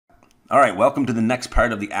All right, welcome to the next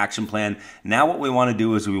part of the action plan. Now what we want to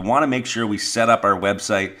do is we want to make sure we set up our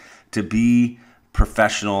website to be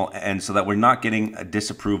professional, and so that we're not getting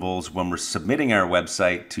disapprovals when we're submitting our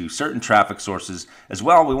website to certain traffic sources. As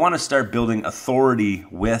well, we want to start building authority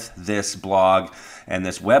with this blog and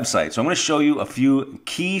this website. So I'm going to show you a few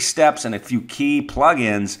key steps and a few key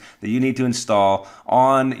plugins that you need to install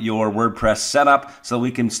on your WordPress setup so that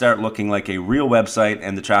we can start looking like a real website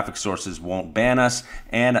and the traffic sources won't ban us,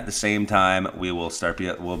 and at the same time we will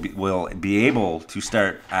we'll be able to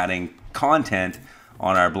start adding content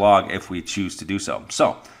on our blog if we choose to do so.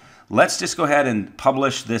 So let's just go ahead and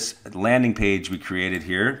publish this landing page we created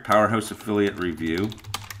here, Powerhouse Affiliate Review.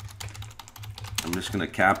 I'm just going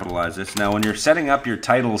to capitalize this. Now when you're setting up your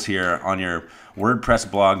titles here on your WordPress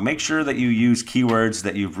blog, make sure that you use keywords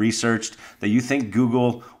that you've researched that you think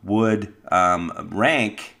Google would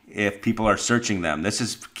rank if people are searching them. This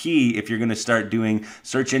is key if you're going to start doing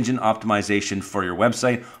search engine optimization for your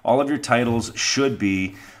website. All of your titles should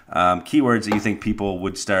be keywords that you think people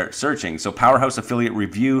would start searching. So Powerhouse Affiliate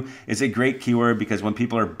Review is a great keyword because when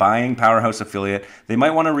people are buying Powerhouse Affiliate, they might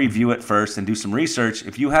want to review it first and do some research.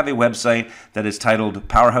 If you have a website that is titled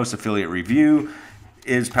Powerhouse Affiliate Review,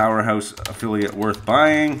 is Powerhouse Affiliate worth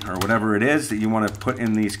buying, or whatever it is that you want to put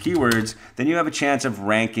in these keywords, then you have a chance of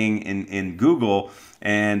ranking in Google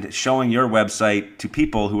and showing your website to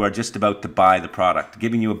people who are just about to buy the product,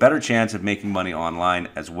 giving you a better chance of making money online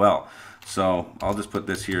as well. So I'll just put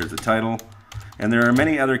this here as the title. And there are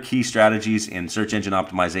many other key strategies in search engine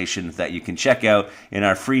optimization that you can check out in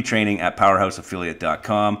our free training at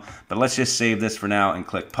powerhouseaffiliate.com. But let's just save this for now and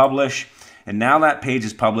click publish. And now that page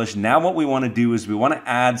is published. Now what we want to do is we want to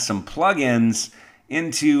add some plugins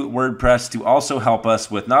into WordPress to also help us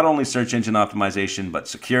with not only search engine optimization, but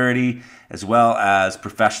security, as well as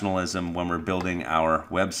professionalism when we're building our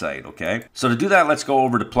website, okay? So to do that, let's go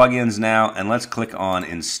over to plugins now, and let's click on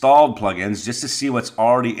installed plugins just to see what's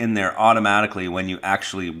already in there automatically when you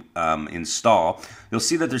actually install. You'll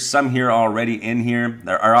see that there's some here already in here.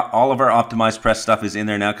 All of our optimized press stuff is in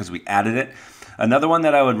there now because we added it. Another one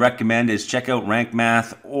that I would recommend is check out Rank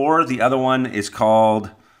Math, or the other one is called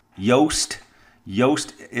Yoast.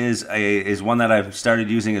 Yoast is one that I've started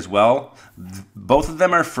using as well. Both of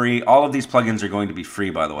them are free. All of these plugins are going to be free,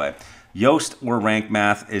 by the way. Yoast or Rank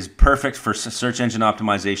Math is perfect for search engine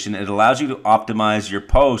optimization. It allows you to optimize your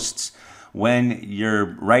posts when you're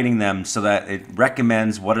writing them so that it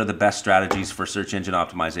recommends what are the best strategies for search engine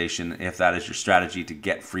optimization if that is your strategy to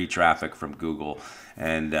get free traffic from Google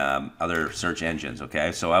and other search engines,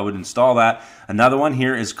 okay? So I would install that. Another one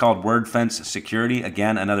here is called WordFence Security.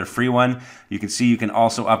 Again, another free one. You can see you can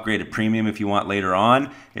also upgrade to premium if you want later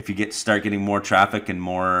on. If you start getting more traffic and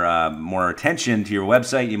more attention to your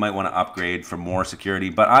website, you might want to upgrade for more security.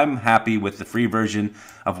 But I'm happy with the free version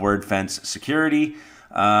of WordFence Security.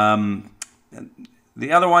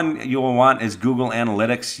 The other one you'll want is Google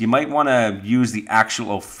Analytics. You might want to use the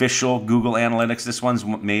actual official Google Analytics. This one's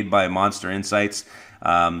made by Monster Insights,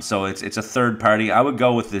 so it's a third party. I would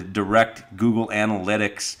go with the direct Google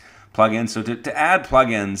Analytics plugin. So to add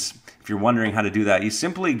plugins, if you're wondering how to do that, you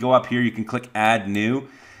simply go up here, you can click Add New,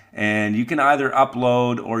 and you can either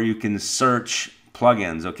upload or you can search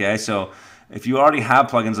plugins, okay? So if you already have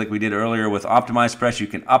plugins like we did earlier with Optimized Press, you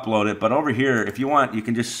can upload it. But over here, if you want, you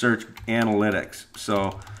can just search Analytics.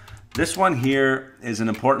 So this one here is an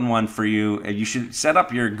important one for you. You should set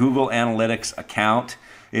up your Google Analytics account.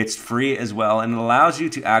 It's free as well, and it allows you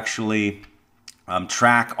to actually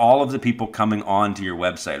track all of the people coming on to your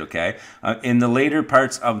website, okay? In the later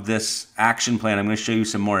parts of this action plan, I'm going to show you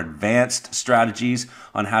some more advanced strategies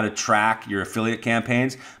on how to track your affiliate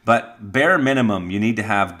campaigns, but bare minimum, you need to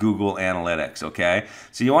have Google Analytics, okay?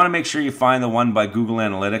 So you want to make sure you find the one by Google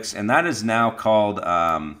Analytics, and that is now called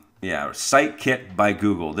Site Kit by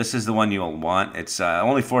Google. This is the one you'll want. It's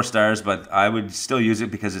only 4 stars, but I would still use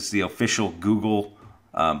it because it's the official Google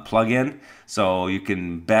plugin, so you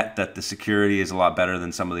can bet that the security is a lot better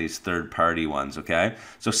than some of these third-party ones, okay?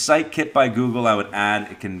 So Site Kit by Google, I would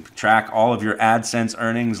add. It can track all of your AdSense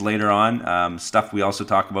earnings later on, stuff we also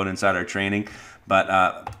talk about inside our training, but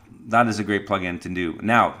that is a great plugin to do.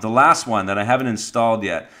 Now, the last one that I haven't installed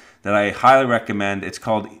yet that I highly recommend, it's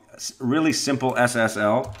called Really Simple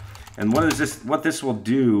SSL, and what this will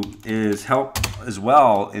do is help as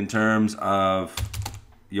well in terms of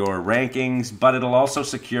your rankings, but it'll also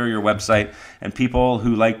secure your website, and people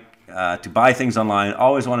who like to buy things online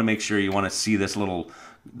always want to make sure you want to see this little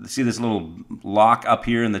lock up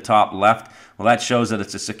here in the top left. Well, that shows that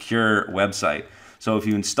it's a secure website. So if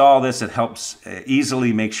you install this, it helps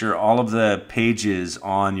easily make sure all of the pages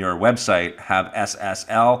on your website have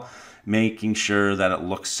SSL, making sure that it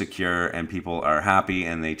looks secure and people are happy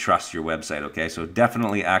and they trust your website, okay? So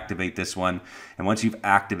definitely activate this one. And once you've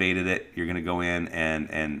activated it, you're gonna go in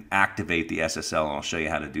and activate the SSL, and I'll show you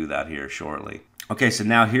how to do that here shortly. Okay, so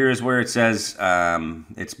now here is where it says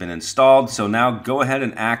it's been installed. So now go ahead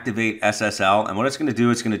and activate SSL. And what it's gonna do,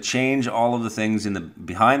 it's gonna change all of the things in the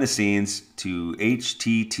behind the scenes to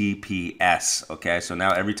HTTPS, okay? So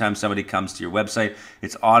now every time somebody comes to your website,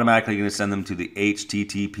 it's automatically gonna send them to the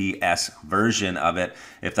HTTPS version of it.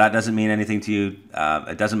 If that doesn't mean anything to you,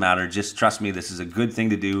 it doesn't matter. Just trust me, this is a good thing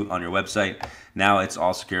to do on your website. Now it's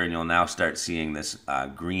all secure, and you'll now start seeing this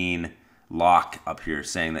green lock up here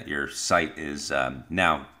saying that your site is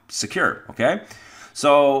now secure, okay?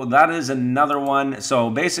 So that is another one. So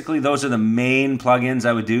basically those are the main plugins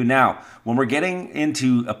I would do. Now, when we're getting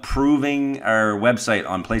into approving our website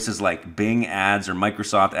on places like Bing ads or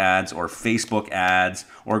Microsoft ads or Facebook ads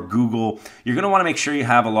or Google, you're gonna wanna make sure you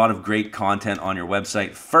have a lot of great content on your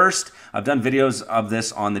website. First, I've done videos of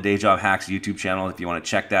this on the Day Job Hacks YouTube channel if you want to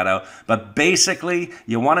check that out. But basically,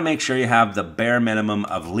 you want to make sure you have the bare minimum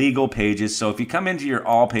of legal pages. So if you come into your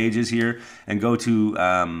all pages here and go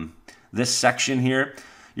to this section here,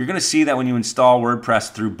 you're going to see that when you install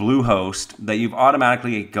WordPress through Bluehost, that you've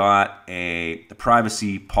automatically got a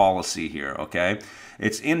privacy policy here, okay?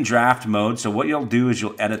 It's in draft mode, so what you'll do is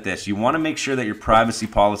you'll edit this. You want to make sure that your privacy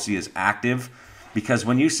policy is active, because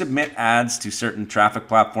when you submit ads to certain traffic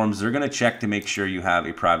platforms, they're going to check to make sure you have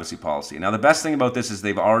a privacy policy. Now, the best thing about this is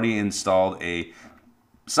they've already installed a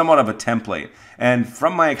somewhat of a template. And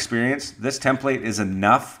from my experience, this template is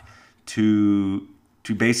enough to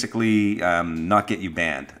basically not get you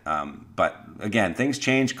banned. But again, things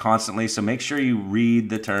change constantly, so make sure you read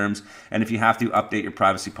the terms, and if you have to update your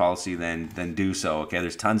privacy policy, then do so, okay?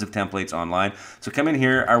 There's tons of templates online. So come in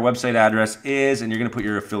here, our website address is, and you're gonna put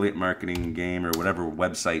your affiliate marketing game or whatever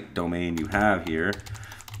website domain you have here,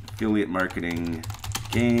 affiliate marketing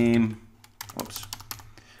game, whoops,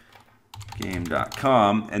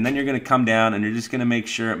 game.com, and then you're gonna come down and you're just gonna make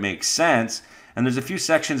sure it makes sense. And there's a few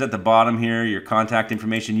sections at the bottom here, your contact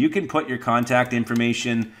information. You can put your contact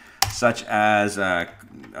information such as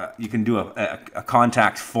you can do a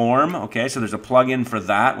contact form, okay? So there's a plugin for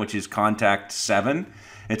that, which is Contact 7.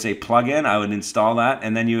 It's a plugin. I would install that,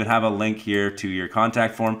 and then you would have a link here to your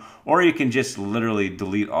contact form, or you can just literally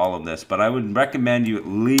delete all of this. But I would recommend you at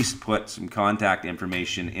least put some contact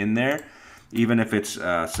information in there, even if it's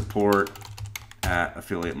support at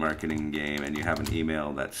affiliate marketing game and you have an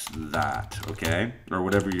email that's that, okay? Or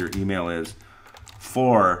whatever your email is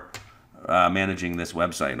for managing this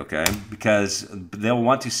website, okay? Because they'll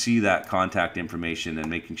want to see that contact information and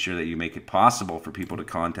making sure that you make it possible for people to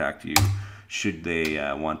contact you should they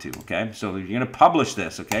want to, okay? So you're gonna publish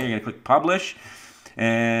this, okay? You're gonna click publish,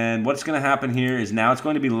 and what's going to happen here is now it's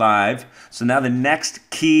going to be live. So now the next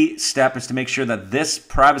key step is to make sure that this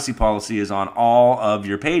privacy policy is on all of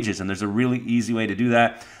your pages. And there's a really easy way to do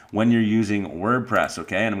that when you're using WordPress,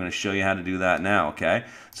 okay? And I'm going to show you how to do that now, okay?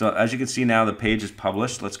 So as you can see now, the page is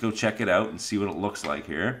published. Let's go check it out and see what it looks like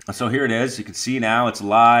here. So here it is. You can see now it's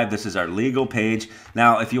live. This is our legal page.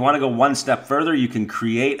 Now, if you want to go one step further, you can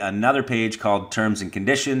create another page called Terms and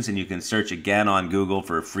Conditions, and you can search again on Google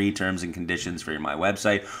for free terms and conditions for my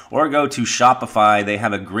website, or go to Shopify. They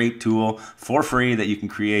have a great tool for free that you can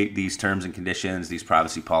create these terms and conditions, these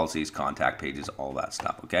privacy policies, contact pages, all that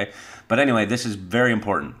stuff, okay? But anyway, this is very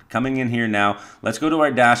important. Coming in here now, let's go to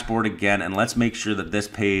our dashboard again, and let's make sure that this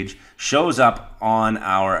page shows up on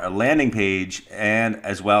our landing page and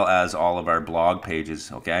as well as all of our blog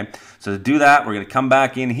pages, okay? So to do that, we're going to come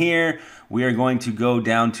back in here. We are going to go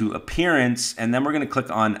down to appearance, and then we're going to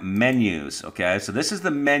click on menus, okay? So this is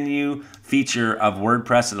the menu feature of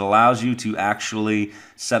WordPress. It allows you to actually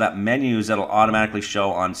set up menus that'll automatically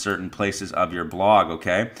show on certain places of your blog,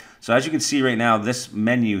 okay? So as you can see right now, this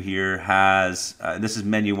menu here has, this is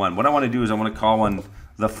menu 1. What I want to do is I want to call one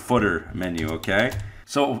the footer menu, okay?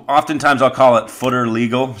 So oftentimes I'll call it footer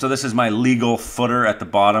legal. So this is my legal footer at the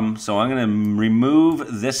bottom. So I'm going to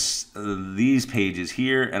remove these pages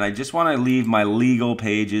here, and I just want to leave my legal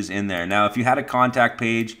pages in there. Now, if you had a contact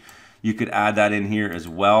page, you could add that in here as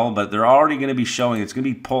well, but they're already going to be showing. It's going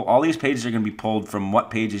to be pulled. All these pages are going to be pulled from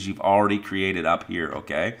what pages you've already created up here,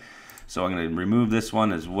 okay? So I'm going to remove this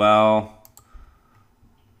one as well.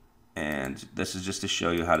 And this is just to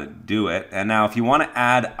show you how to do it. And now if you want to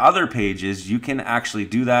add other pages, you can actually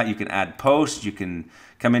do that. You can add posts. You can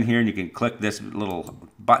come in here and you can click this little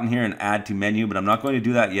button here and add to menu, but I'm not going to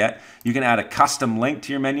do that yet. You can add a custom link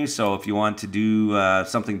to your menu. So if you want to do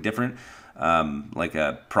something different, like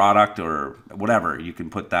a product or whatever, you can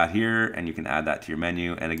put that here and you can add that to your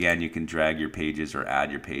menu. And again, you can drag your pages or add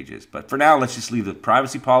your pages. But for now, let's just leave the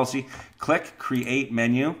privacy policy. Click create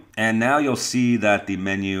menu. And now you'll see that the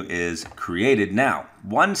menu is created. Now,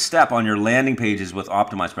 one step on your landing pages with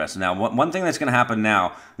WordPress. Now, one thing that's going to happen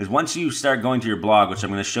now is once you start going to your blog, which I'm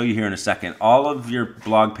going to show you here in a second, all of your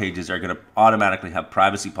blog pages are going to automatically have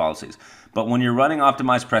privacy policies. But when you're running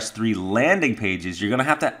WordPress 3 landing pages, you're going to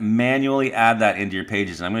have to manually add that into your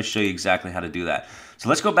pages. And I'm going to show you exactly how to do that. So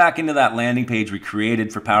let's go back into that landing page we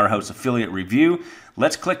created for Powerhouse Affiliate Review.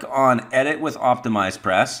 Let's click on Edit with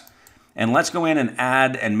WordPress. And let's go in and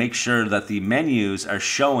add and make sure that the menus are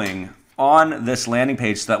showing on this landing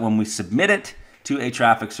page so that when we submit it to a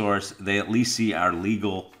traffic source, they at least see our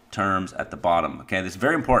legal terms at the bottom. Okay, this is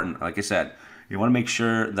very important. Like I said, you want to make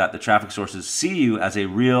sure that the traffic sources see you as a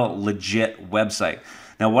real legit website.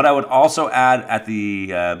 Now, what I would also add at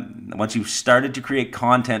the once you've started to create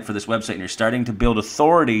content for this website and you're starting to build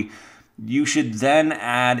authority, you should then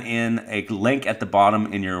add in a link at the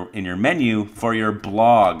bottom in your menu for your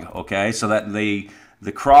blog, okay? So that the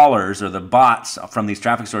crawlers or the bots from these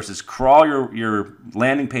traffic sources crawl your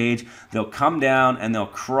landing page. They'll come down and they'll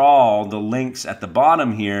crawl the links at the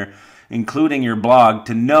bottom here, including your blog,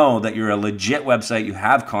 to know that you're a legit website, you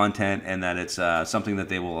have content, and that it's something that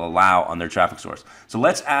they will allow on their traffic source. So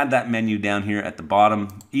let's add that menu down here at the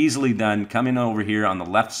bottom. Easily done. Come in over here on the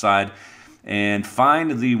left side and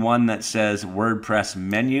find the one that says WordPress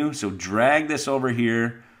menu. So drag this over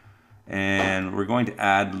here and we're going to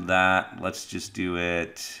add that. Let's just do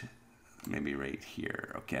it maybe right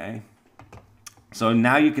here, okay? So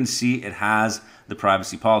now you can see it has the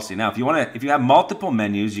privacy policy. Now, if you have multiple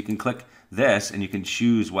menus, you can click this and you can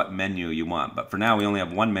choose what menu you want. But for now, we only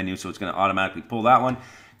have one menu, so it's going to automatically pull that one.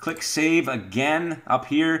 Click save again up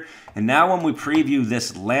here. And now when we preview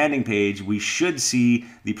this landing page, we should see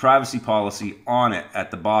the privacy policy on it at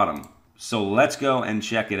the bottom. So let's go and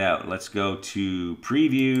check it out. Let's go to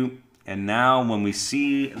preview. And now when we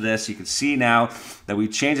see this, you can see now that we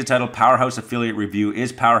changed the title. Powerhouse Affiliate Review.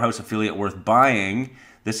 Is Powerhouse Affiliate worth buying?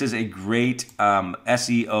 This is a great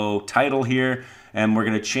SEO title here. And we're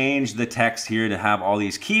going to change the text here to have all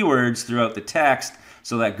these keywords throughout the text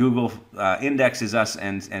so that Google indexes us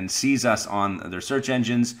and sees us on their search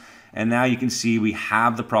engines. And now you can see we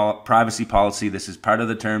have the privacy policy. This is part of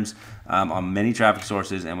the terms on many traffic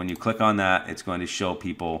sources. And when you click on that, it's going to show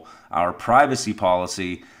people our privacy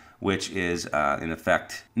policy, which is in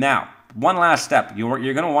effect. Now, one last step. You're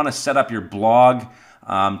going to want to set up your blog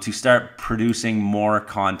to start producing more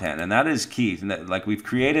content. And that is key. Like, we've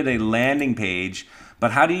created a landing page, but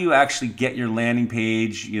how do you actually get your landing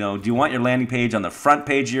page? You know, do you want your landing page on the front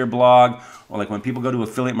page of your blog? Or like when people go to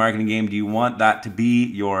Affiliate Marketing Game, do you want that to be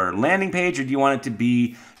your landing page or do you want it to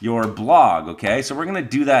be your blog? Okay, so we're going to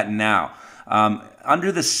do that now.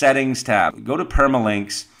 Under the settings tab, go to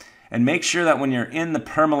permalinks and make sure that when you're in the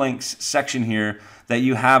permalinks section here that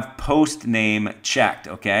you have post name checked,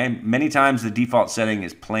 okay? Many times the default setting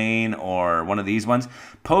is plain or one of these ones.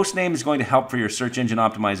 Post name is going to help for your search engine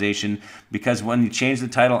optimization because when you change the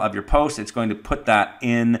title of your post, it's going to put that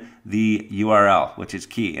in the URL, which is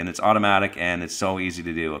key, and it's automatic and it's so easy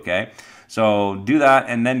to do, okay? So do that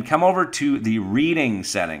and then come over to the reading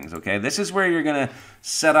settings, okay? This is where you're gonna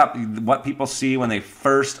set up what people see when they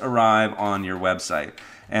first arrive on your website.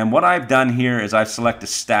 And what I've done here is I've selected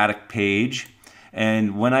static page.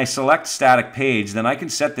 And when I select static page, then I can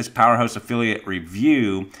set this Powerhouse Affiliate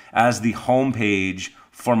Review as the home page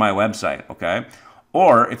for my website, okay?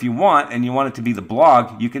 Or if you want, and you want it to be the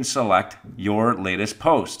blog, you can select your latest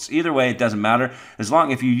posts. Either way, it doesn't matter. As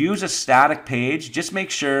long if you use a static page, just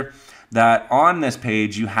make sure that on this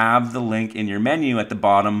page you have the link in your menu at the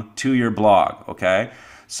bottom to your blog, okay?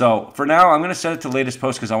 So for now, I'm going to set it to latest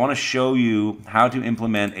post because I want to show you how to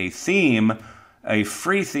implement a theme, a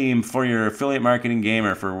free theme for your Affiliate Marketing Game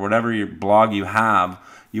or for whatever your blog you have.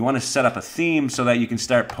 You want to set up a theme so that you can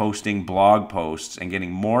start posting blog posts and getting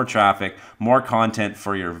more traffic, more content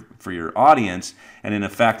for your audience, and in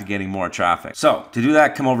effect getting more traffic. So to do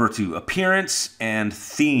that, come over to Appearance and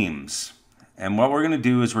Themes. And what we're going to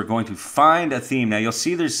do is we're going to find a theme. Now you'll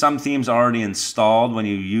see there's some themes already installed. When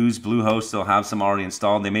you use Bluehost, they'll have some already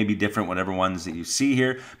installed. They may be different, whatever ones that you see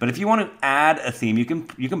here. But if you want to add a theme, you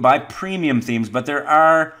can buy premium themes, but there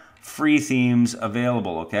are free themes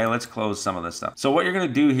available, okay? Let's close some of this stuff. So what you're going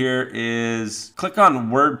to do here is click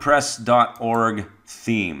on wordpress.org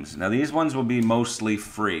themes. Now these ones will be mostly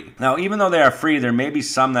free. Now even though they are free, there may be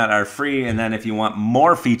some that are free, and then if you want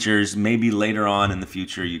more features, maybe later on in the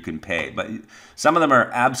future you can pay. But some of them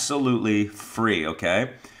are absolutely free,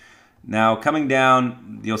 okay? Now coming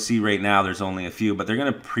down, you'll see right now there's only a few, but they're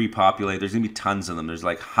going to pre-populate. There's going to be tons of them. There's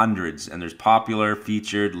like hundreds, and there's popular,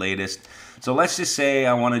 featured, latest. So let's just say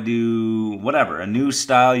I want to do whatever, a news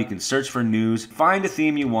style. You can search for news, find a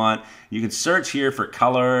theme you want. You can search here for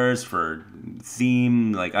colors, for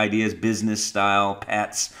theme, like ideas, business style,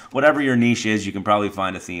 pets, whatever your niche is, you can probably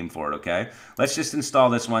find a theme for it, okay? Let's just install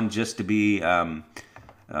this one just to be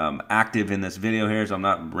active in this video here, so I'm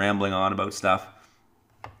not rambling on about stuff.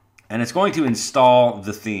 And it's going to install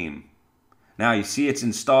the theme. Now you see it's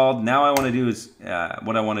installed. Now what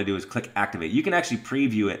I want to do is click activate. You can actually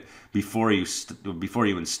preview it before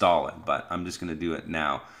you install it, but I'm just going to do it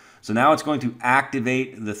now. So now it's going to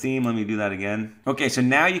activate the theme. Let me do that again. Okay, so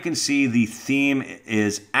now you can see the theme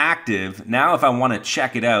is active. Now if I want to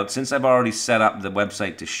check it out, since I've already set up the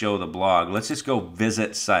website to show the blog, let's just go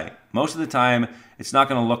visit site. Most of the time, it's not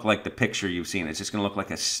going to look like the picture you've seen. It's just going to look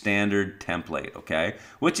like a standard template, okay?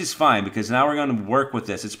 Which is fine, because now we're going to work with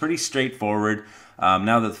this. It's pretty straightforward.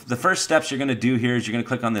 Now the first steps you're going to do here is you're going to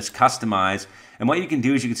click on this customize. And what you can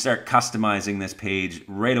do is you can start customizing this page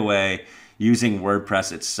right away using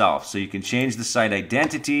WordPress itself. So you can change the site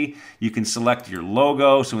identity, you can select your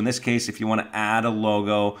logo. So in this case, if you want to add a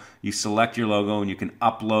logo, you select your logo and you can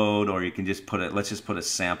upload, or you can just put it, let's just put a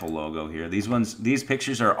sample logo here. These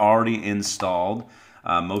pictures are already installed.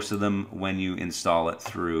 Most of them when you install it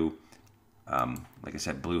through, like I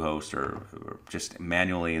said, Bluehost or just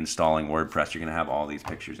manually installing WordPress, you're gonna have all these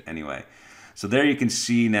pictures anyway. So there you can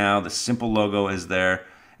see now the simple logo is there.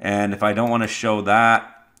 And if I don't want to show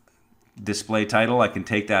that display title, I can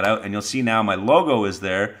take that out, and you'll see now my logo is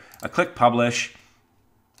there. I click publish,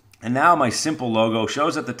 and now my simple logo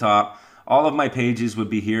shows at the top. All of my pages would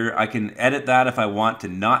be here. I can edit that if I want to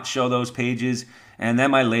not show those pages, and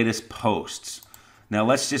then my latest posts. Now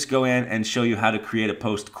let's just go in and show you how to create a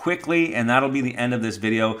post quickly, and that'll be the end of this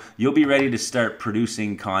video. You'll be ready to start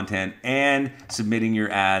producing content and submitting your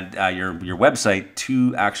your website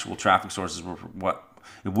to actual traffic sources,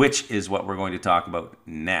 which is what we're going to talk about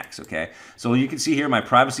next, okay? So you can see here my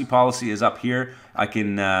privacy policy is up here. I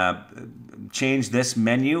can change this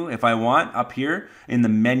menu if I want up here. In the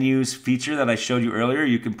menus feature that I showed you earlier,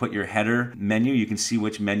 you can put your header menu. You can see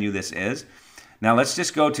which menu this is. Now let's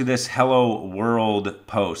just go to this Hello World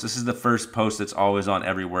post. This is the first post that's always on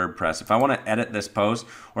every WordPress. If I want to edit this post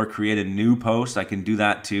or create a new post, I can do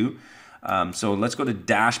that too. So let's go to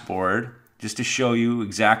dashboard. Just to show you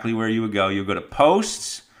exactly where you would go. You go to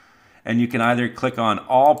posts, and you can either click on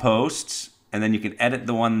all posts, and then you can edit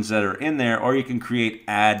the ones that are in there, or you can create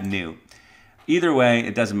add new. Either way,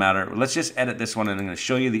 it doesn't matter. Let's just edit this one, and I'm going to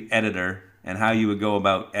show you the editor and how you would go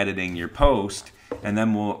about editing your post, and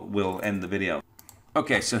then we'll end the video.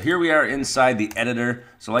 Okay, so here we are inside the editor.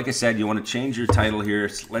 So like I said, you want to change your title here.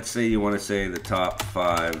 Let's say you want to say the top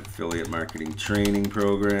 5 affiliate marketing training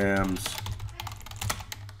programs.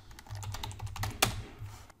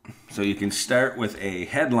 So you can start with a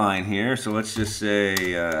headline here. So let's just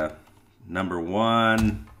say number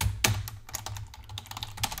 1,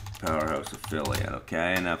 Powerhouse Affiliate,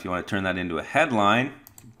 okay? Now if you want to turn that into a headline,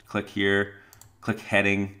 click here, click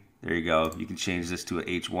heading, there you go. You can change this to a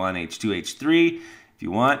H1, H2, H3 if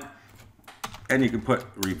you want. And you can put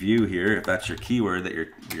review here if that's your keyword that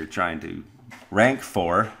you're trying to rank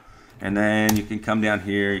for. And then you can come down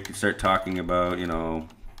here, you can start talking about, you know,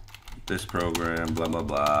 this program, blah, blah,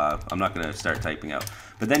 blah. I'm not going to start typing out.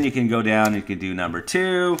 But then you can go down and you can do number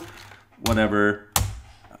 2, whatever.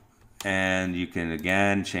 And you can,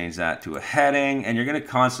 again, change that to a heading. And you're going to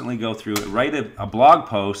constantly go through it, write a blog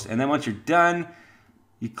post. And then once you're done,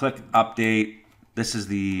 you click update. This is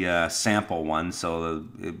the sample one. So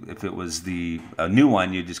if it was a new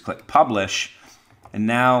one, you just click publish. And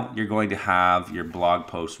now you're going to have your blog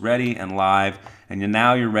post ready and live. And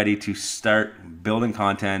now you're ready to start building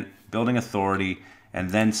content, building authority, and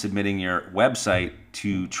then submitting your website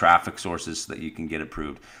to traffic sources so that you can get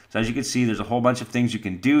approved. So as you can see, there's a whole bunch of things you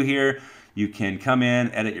can do here. You can come in,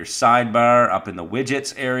 edit your sidebar up in the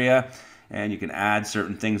widgets area, and you can add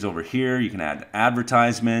certain things over here. You can add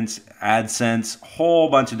advertisements, AdSense, a whole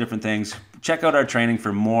bunch of different things. Check out our training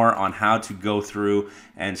for more on how to go through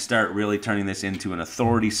and start really turning this into an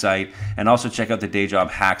authority site. And also check out the Day Job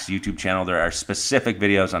Hacks YouTube channel. There are specific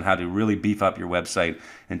videos on how to really beef up your website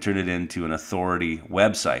and turn it into an authority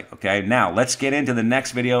website. Okay, now let's get into the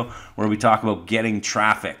next video where we talk about getting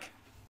traffic.